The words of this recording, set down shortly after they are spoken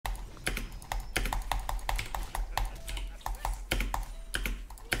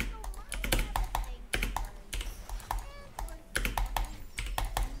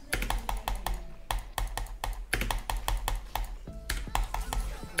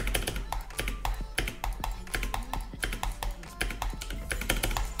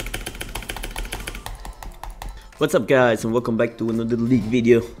What's up guys, and welcome back to another league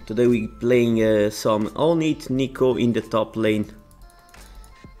video. Today we're playing some all-need NEEKO in the top lane.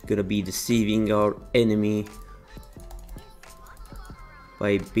 Gonna be deceiving our enemy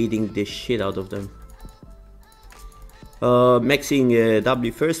by beating the shit out of them. Maxing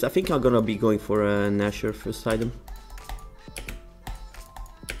W first. I think I'm gonna be going for a NASHOR first item.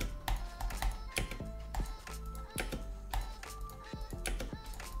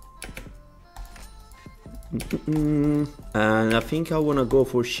 And I think I wanna go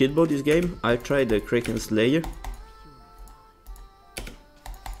for shitbow this game. I tried the Kraken Slayer,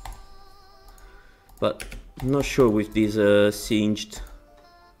 but I'm not sure with this singed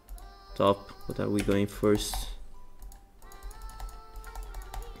top. What are we going first?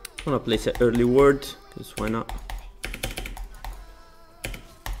 I wanna place an early ward, because why not?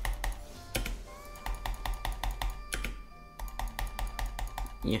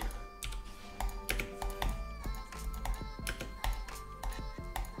 Yeah.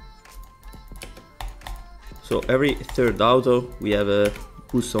 So every third auto we have a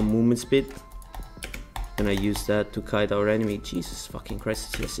boost on movement speed. And I use that to kite our enemy. Jesus fucking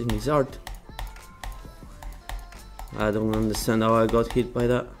Christ, yes, in his art. I don't understand how I got hit by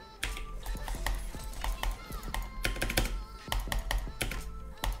that.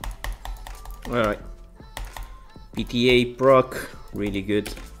 Alright. PTA proc, really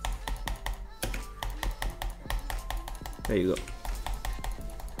good. There you go.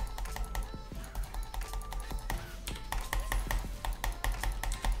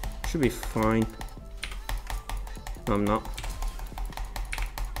 Should be fine. No, I'm not.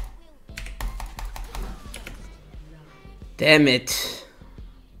 Damn it.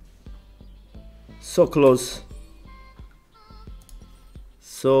 So close.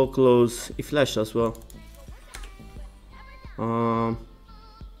 So close. He flashed as well. Gonna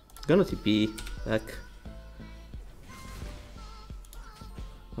TP back.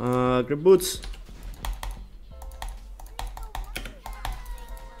 Grab boots.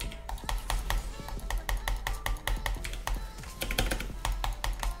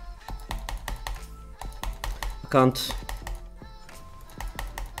 Can't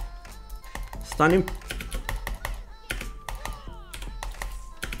stun him.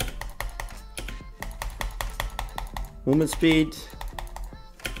 Movement speed.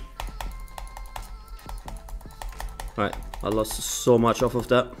 Right, I lost so much off of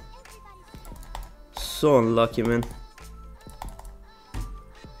that. So unlucky, man.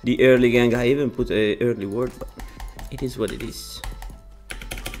 The early gang, I even put a early ward, but it is what it is.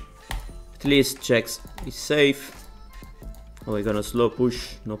 At least checks is safe. Oh, we're gonna slow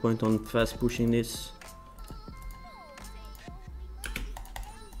push. No point on fast pushing this.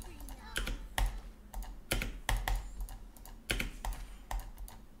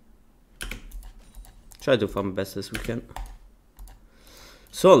 Try to farm best as we can.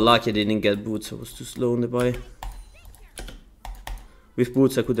 So lucky I didn't get boots. I was too slow on the buy. With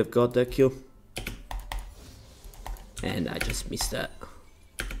boots I could have got that kill. And I just missed that.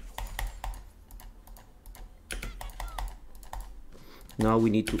 Now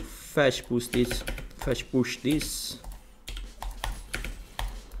we need to fetch push this.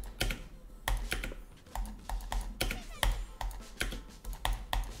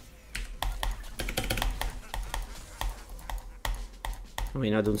 I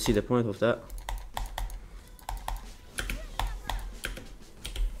mean, I don't see the point of that.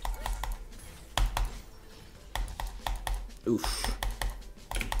 Oof.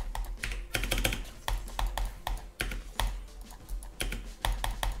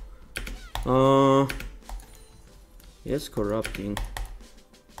 Yes, corrupting.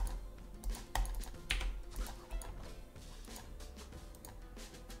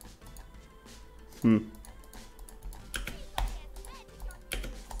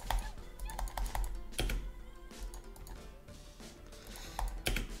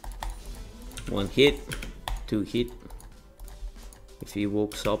 One hit, two hit. If he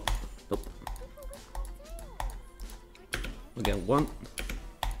walks up, nope. Again, 1,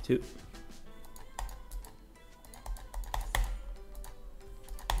 2.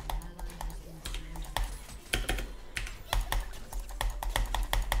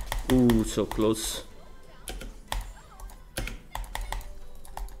 Ooh, so close.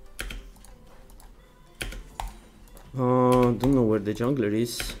 Don't know where the jungler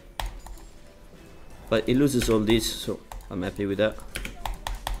is, but it loses all this, so I'm happy with that.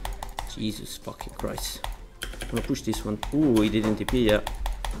 Jesus fucking Christ. I'm gonna push this one. Ooh, he didn't TP yet.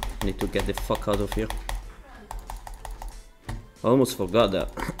 I need to get the fuck out of here. I almost forgot that.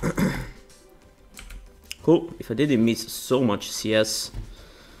 Cool. If I didn't miss so much CS,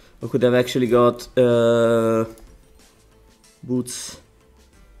 I could have actually got boots.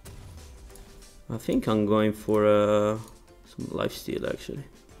 I think I'm going for some lifesteal actually.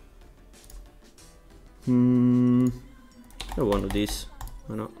 One of these.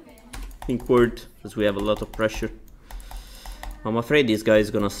 Why not? I think word, because we have a lot of pressure. I'm afraid this guy is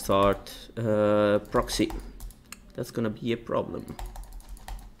gonna start proxy. That's gonna be a problem.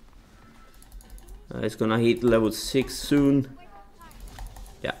 It's gonna hit level 6 soon.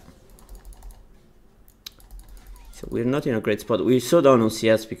 Yeah. So we're not in a great spot. We're so down on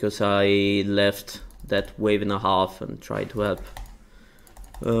CS because I left that wave and a half and tried to help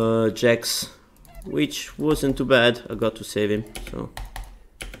Jax, which wasn't too bad. I got to save him, so.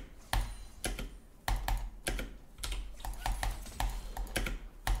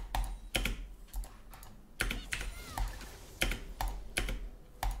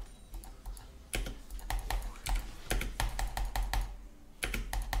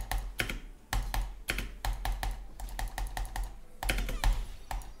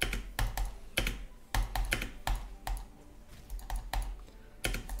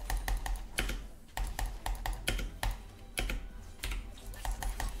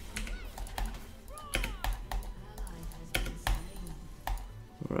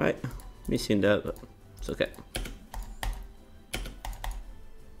 Alright, missing that, but it's okay.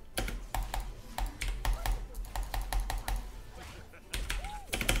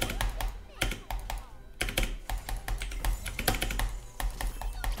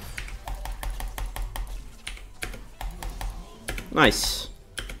 Nice.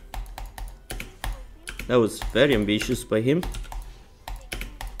 That was very ambitious by him.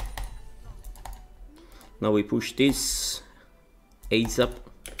 Now we push this. Aids up.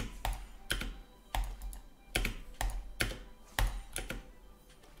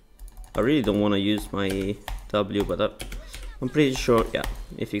 I really don't want to use my W, but I'm pretty sure, yeah,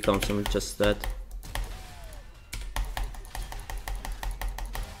 if he comes, I'm just that.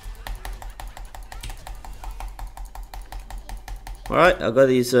 Alright, I got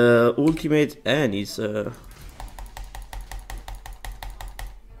his ultimate and his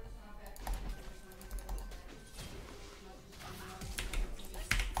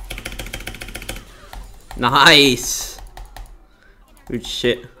nice! Good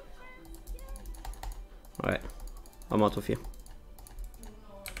shit. Alright, I'm out of here.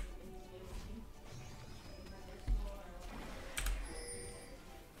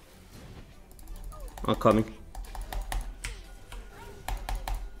 I'm coming.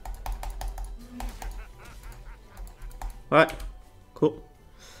 Alright, cool.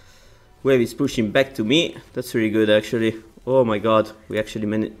 Wave is pushing back to me. That's really good actually. Oh my god, we actually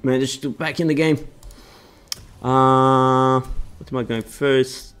managed to back in the game. What am I going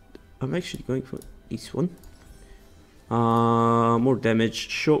first? I'm actually going for this one. More damage.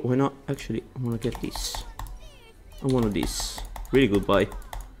 Sure, why not? Actually, I want to get this. I want this. Really good buy.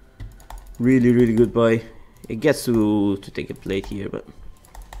 Really good buy. It gets to take a plate here, but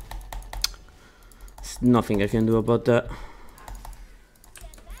there's nothing I can do about that.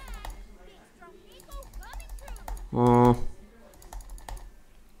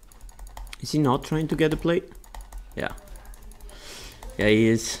 Is he not trying to get a plate? Yeah. Yeah, he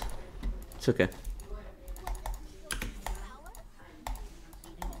is. It's okay.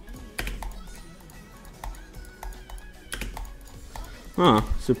 Huh,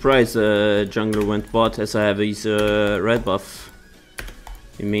 surprise jungler went bot as I have his red buff.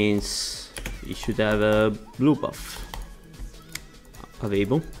 It means he should have a blue buff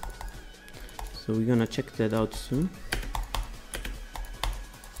available. So we're gonna check that out soon.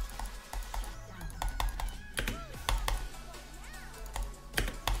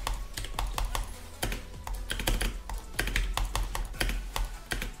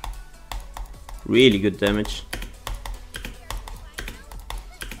 Really good damage.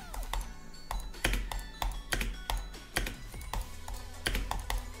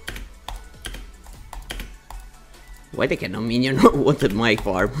 Why they cannot minion wanted my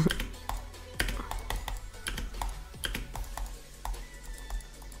farm?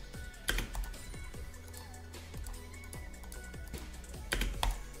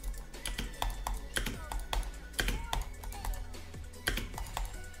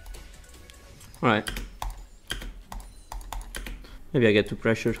 Alright. Maybe I get to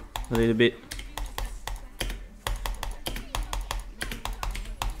pressure a little bit.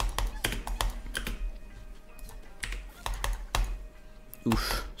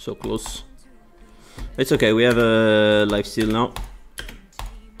 Oof, so close. It's okay, we have a lifesteal now.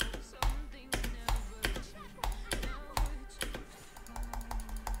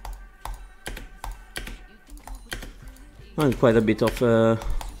 And quite a bit of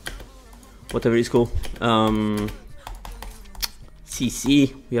whatever it's called.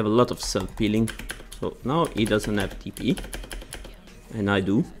 CC, we have a lot of self-peeling. So now he doesn't have TP, and I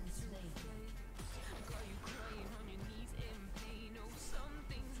do.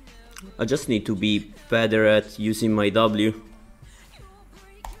 I just need to be better at using my W.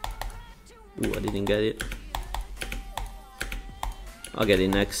 Ooh, I didn't get it. I'll get it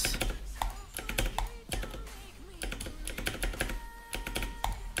next.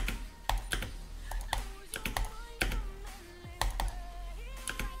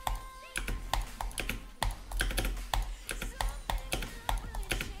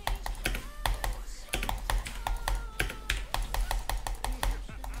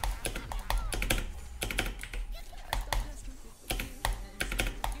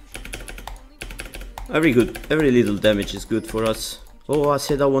 Every little damage is good for us. Oh, I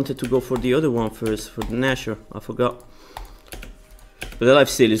said I wanted to go for the other one first, for the NASHOR. I forgot. But the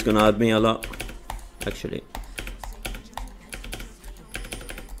lifesteal is gonna help me a lot, actually.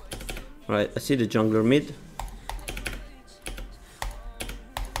 Right, I see the jungler mid.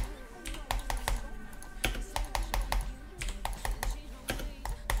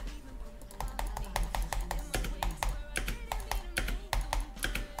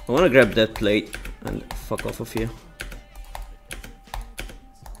 I wanna grab that plate and fuck off of here.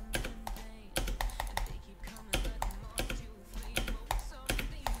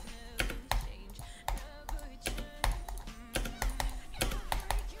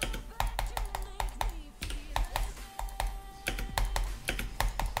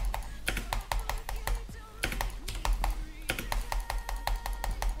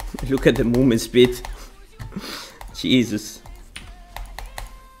 Look at the movement speed. Jesus.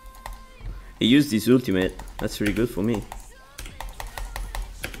 He used his ultimate. That's really good for me.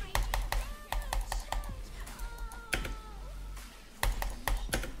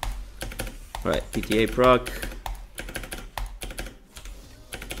 Alright, PTA proc.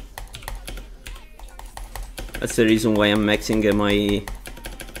 That's the reason why I'm maxing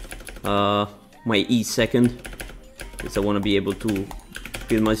my E second, because I want to be able to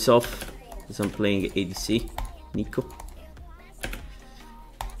heal myself, because I'm playing ADC NEEKO.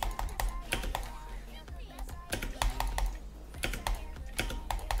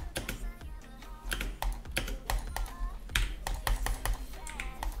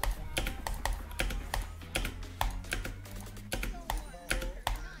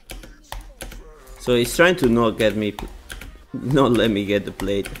 So he's trying to not let me get the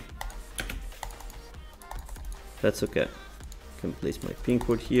plate. That's okay. I can place my pink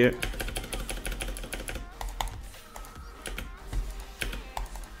ward here.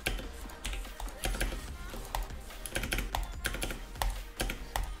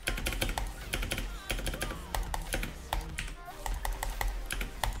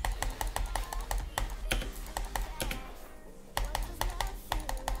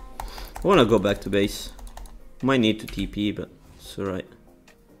 I wanna go back to base. Might need to TP, but it's alright.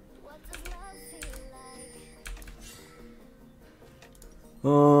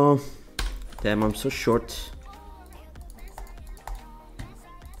 Oh, damn, I'm so short.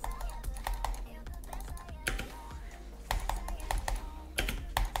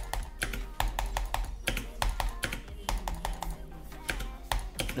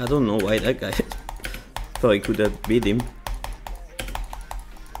 I don't know why that guy thought I could have beat him.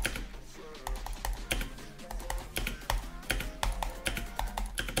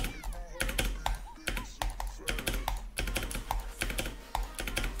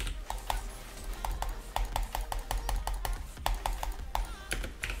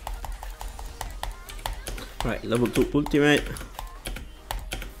 Right, level 2 ultimate.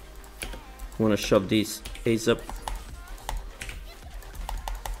 Wanna shove these A's up.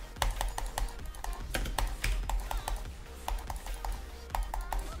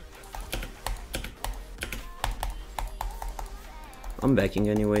 I'm backing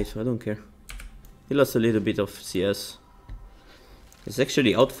anyway, so I don't care. He lost a little bit of CS. He's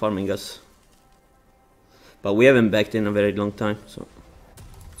actually out farming us. But we haven't backed in a very long time, so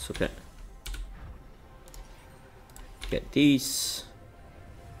it's okay. Get these.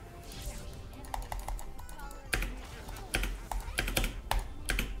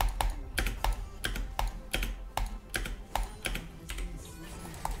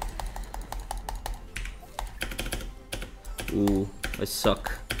 Ooh, I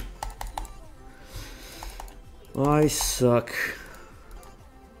suck. I suck.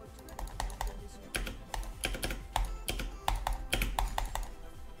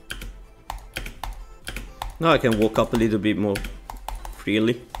 Now I can walk up a little bit more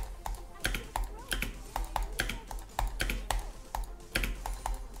freely.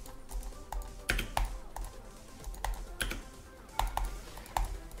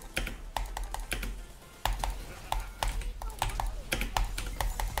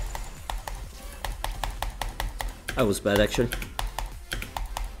 That was bad actually.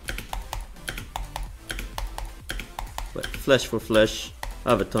 But flash for flash. I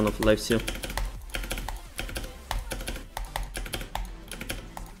have a ton of life still.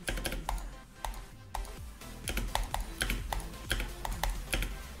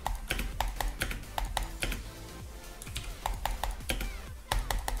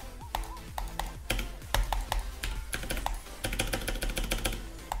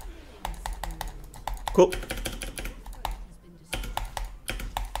 Cool.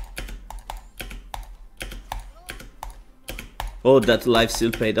 Oh, that life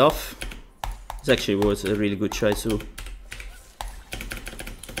steal paid off. This actually was a really good try to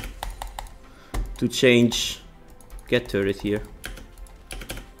change get turret here.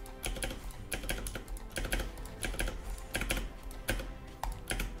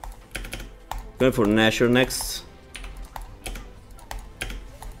 Going for NASHOR next.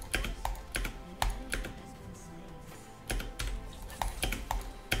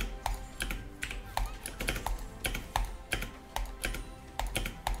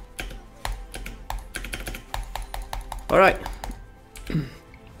 Alright,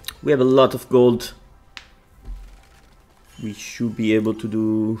 we have a lot of gold. We should be able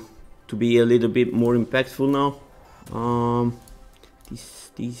to be a little bit more impactful now.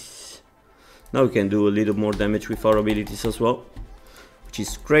 Now we can do a little more damage with our abilities as well, which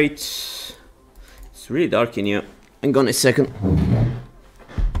is great. It's really dark in here. Hang on a second.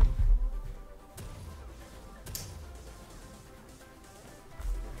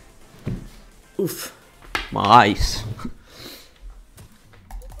 Oof. My eyes.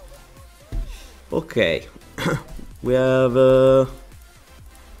 Okay, we have a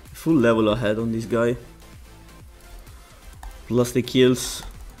full level ahead on this guy. Plus the kills.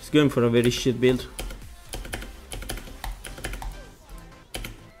 He's going for a very shit build.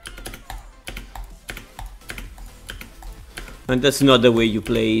 And that's not the way you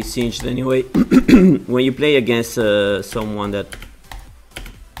play Singed anyway. When you play against someone that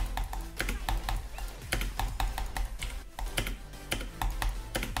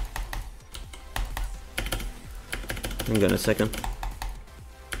hang on a second.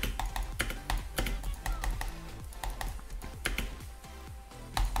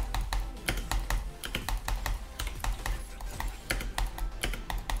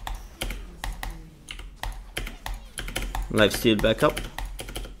 Life steal back up.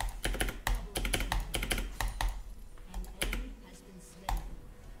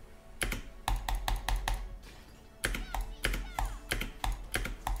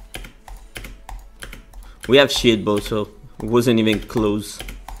 We have shield bow, so it wasn't even close.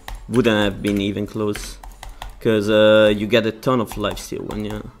 Wouldn't have been even close, because you get a ton of life steal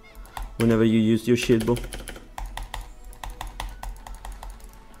whenever you use your shield bow.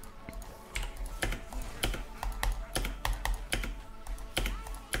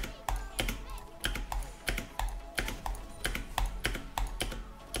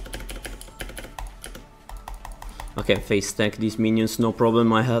 Okay, face stack these minions, no problem.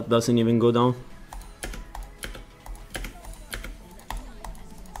 My health doesn't even go down.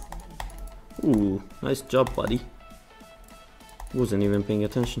 Ooh, nice job, buddy. Wasn't even paying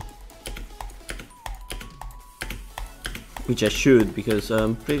attention. Which I should, because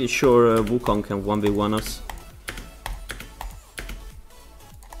I'm pretty sure Wukong can 1v1 us.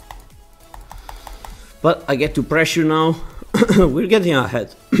 But I get to pressure now. We're getting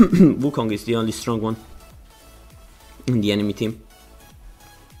ahead. Wukong is the only strong one in the enemy team.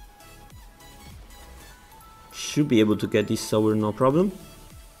 Should be able to get this tower, no problem.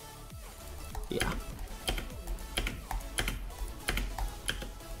 Yeah.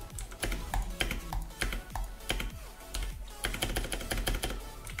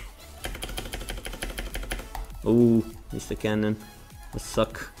 Oh, missed the cannon. That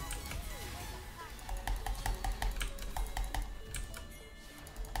suck.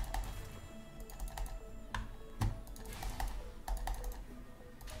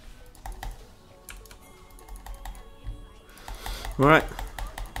 Alright.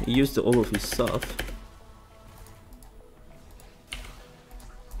 He used all of his stuff.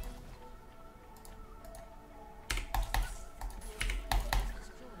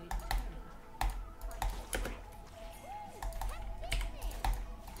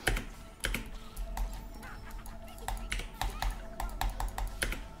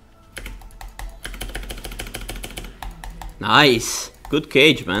 Nice! Good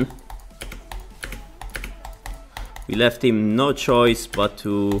cage, man. We left him no choice but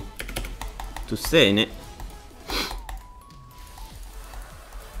to stay in it.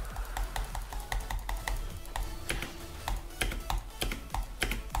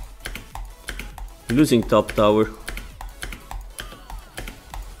 Losing top tower.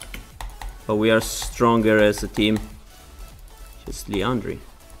 but we are stronger as a team. Just Leandri.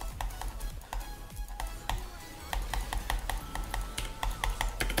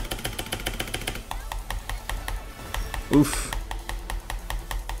 Oof.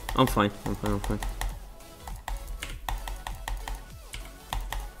 I'm fine. I'm fine.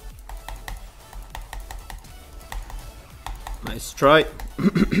 Nice try.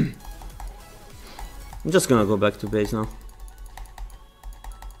 I'm just gonna go back to base now.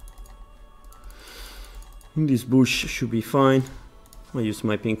 This bush should be fine. I'll use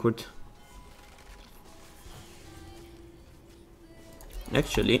my pink wood.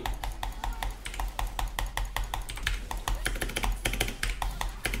 Actually,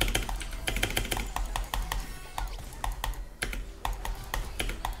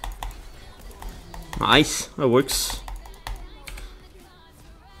 nice, that works.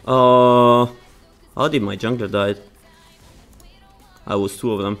 How did my jungler die? I was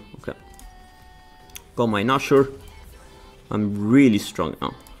two of them. Okay. Got my NASHOR. I'm really strong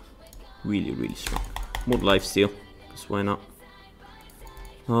now. Really strong. More life steal. Because why not?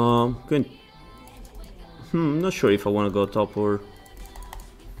 Good. Not sure if I want to go top or...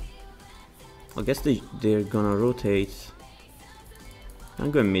 I guess they're gonna rotate.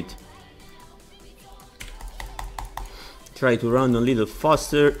 I'm going mid. Try to run a little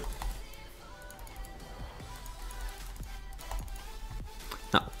faster.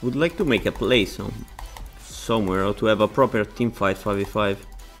 Now, would like to make a play somewhere or to have a proper team fight 5v5.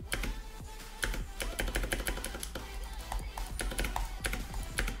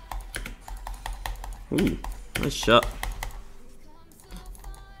 Ooh, nice shot.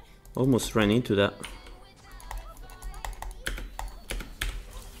 Almost ran into that.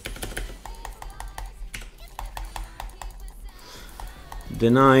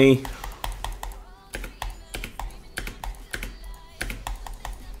 Deny.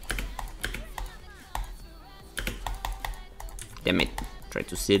 Damn it, try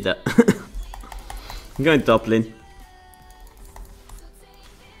to see that. I'm going top lane.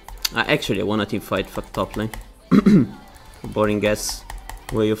 Actually, I want a team fight for top lane. Boring ass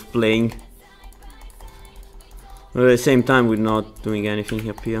way of playing. But at the same time, we're not doing anything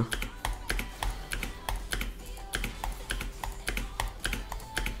up here.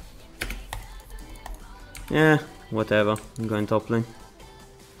 Yeah, whatever. I'm going top lane.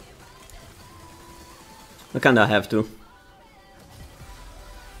 I kinda have to.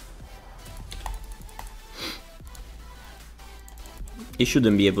 He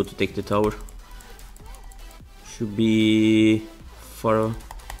shouldn't be able to take the tower. Should be far.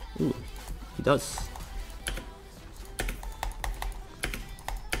 Ooh, he does.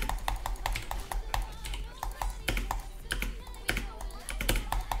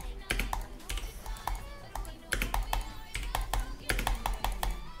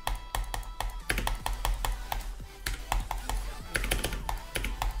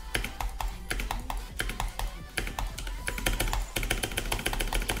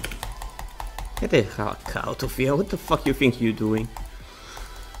 Get the heck out of here, what the fuck you think you're doing?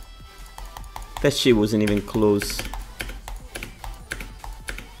 That shit wasn't even close.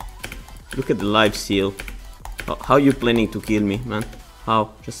 Look at the life steal. How you planning to kill me, man?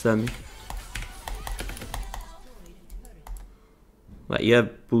 How? Just tell me. Right, you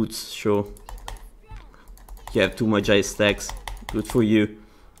have boots, sure. You have too much ice stacks. Good for you.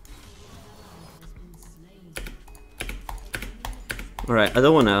 Alright, I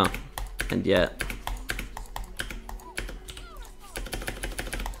don't wanna... And yeah.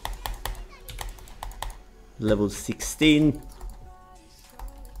 Level 16.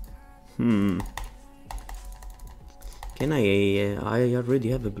 Can I already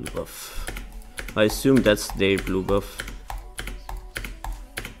have a blue buff. I assume that's their blue buff.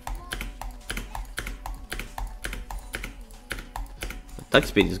 Attack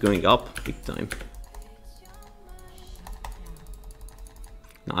speed is going up big time.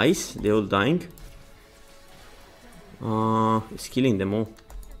 Nice, they're all dying. It's killing them all.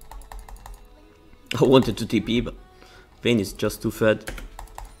 I wanted to TP, but Vayne is just too fed.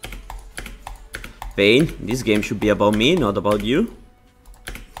 Vayne, this game should be about me, not about you.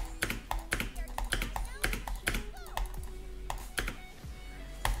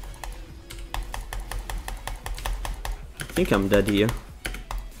 I think I'm dead here.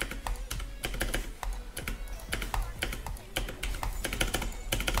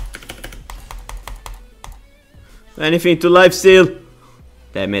 Anything to life steal?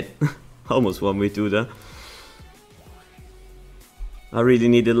 Damn it. Almost won me to that. I really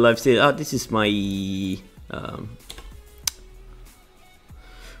needed life steal. Ah, this is my...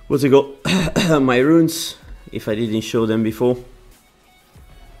 what's it called? My runes, if I didn't show them before.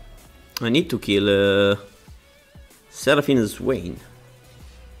 I need to kill Seraphina's Wayne.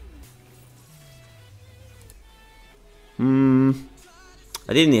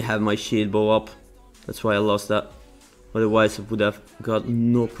 I didn't have my shield bow up, that's why I lost that. Otherwise I would have got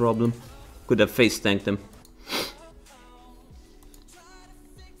no problem. Could have face tanked them.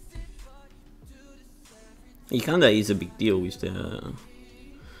 He kinda is a big deal with the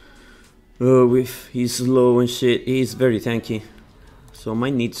with his slow and shit. He's very tanky, so I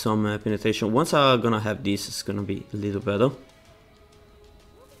might need some penetration. Once I'm gonna have this, it's gonna be a little better,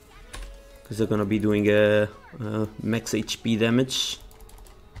 because they're gonna be doing max HP damage.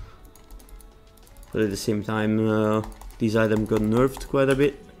 But at the same time, these items got nerfed quite a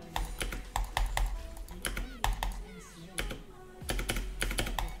bit.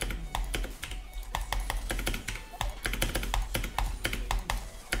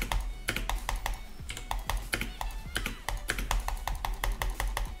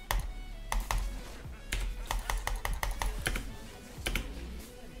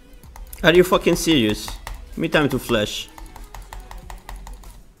 Are you fucking serious? Give me time to flash.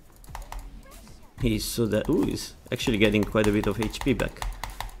 He's so that. Ooh, he's actually getting quite a bit of HP back.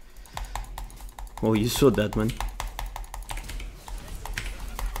 Oh, you saw that, man.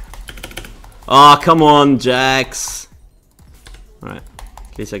 Ah, oh, come on, Jax. Alright,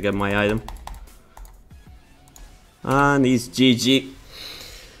 in case I get my item. And he's GG.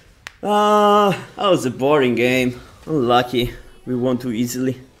 That was a boring game. Unlucky. We won too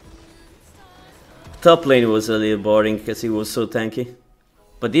easily. Top lane was a little boring because he was so tanky.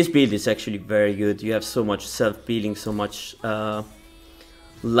 But this build is actually very good. You have so much self-peeling, so much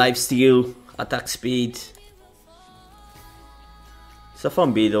lifesteal, attack speed. It's a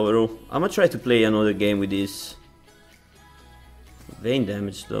fun build overall. I'm gonna try to play another game with this. Vein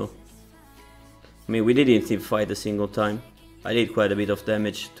damage though. I mean, we didn't even fight a single time. I did quite a bit of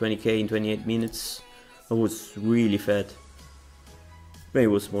damage, 20k in 28 minutes. I was really fat. Maybe it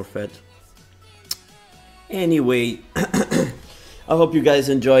was more fat. Anyway, I hope you guys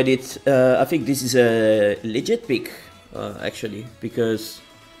enjoyed it. I think this is a legit pick, actually, because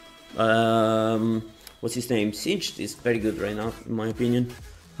what's his name? Singed is very good right now, in my opinion.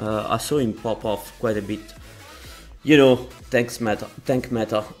 I saw him pop off quite a bit. You know, tank meta.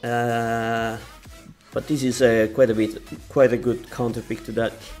 But this is quite a good counter pick to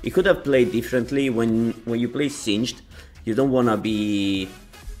that. You could have played differently. When you play Singed, you don't wanna be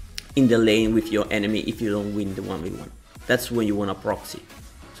in the lane with your enemy if you don't win the 1v1. That's when you want to proxy.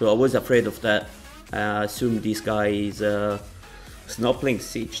 So I was afraid of that. I assume this guy is not playing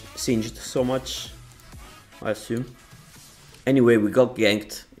Singed so much, I assume. Anyway, we got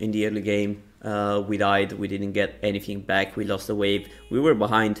ganked in the early game. We died, we didn't get anything back, we lost the wave. We were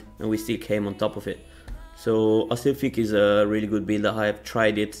behind and we still came on top of it. So I still think it's a really good build. I have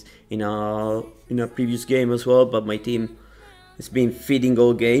tried it in a previous game as well, but my team has been feeding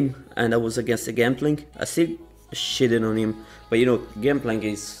all game and I was against the Gambling. I still shitted on him, but you know, Gambling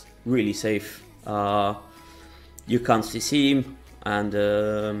is really safe. You can't see him, and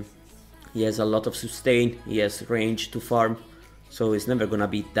he has a lot of sustain, he has range to farm, so he's never gonna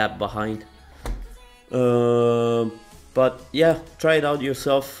be that behind. But yeah, try it out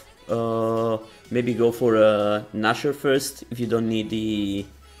yourself. Maybe go for a NASHOR first if you don't need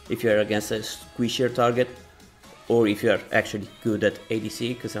if you're against a squishier target, or if you're actually good at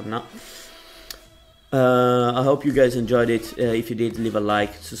ADC, because I'm not. I hope you guys enjoyed it. If you did, leave a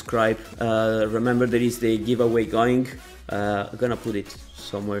like, subscribe. Remember, there is the giveaway going. I'm gonna put it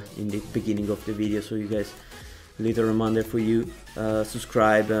somewhere in the beginning of the video, so you guys, little reminder for you.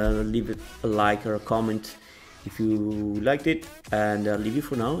 Subscribe, leave a like or a comment if you liked it, and I'll leave you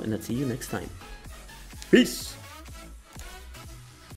for now, and I'll see you next time. Peace!